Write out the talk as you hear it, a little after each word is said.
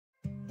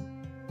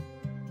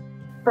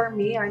For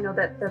me, I know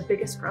that the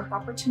biggest growth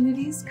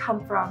opportunities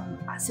come from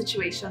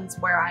situations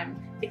where I'm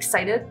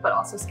excited but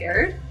also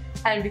scared.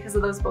 And because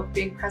of those both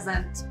being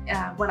present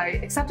when I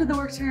accepted the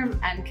work term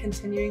and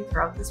continuing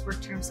throughout this work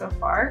term so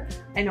far,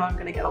 I know I'm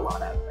going to get a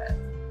lot out of it.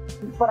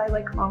 What I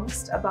like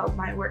most about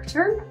my work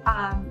term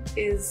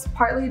is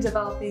partly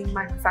developing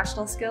my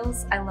professional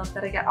skills. I love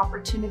that I get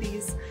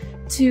opportunities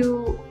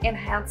to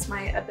enhance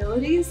my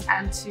abilities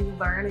and to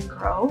learn and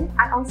grow.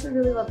 I also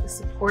really love the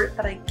support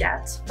that I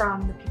get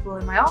from the people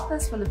in my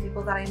office, from the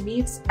people that I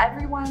meet.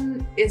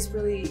 Everyone is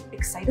really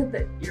excited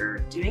that you're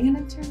doing an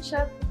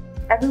internship.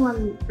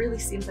 Everyone really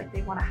seems like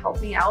they want to help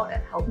me out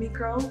and help me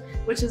grow,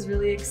 which is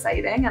really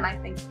exciting, and I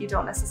think you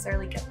don't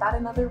necessarily get that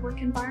in other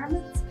work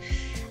environments.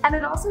 And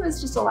it also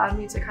has just allowed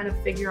me to kind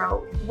of figure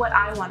out what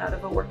I want out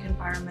of a work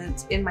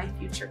environment in my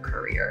future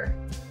career.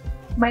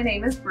 My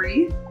name is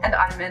Brie, and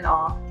I'm in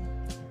awe.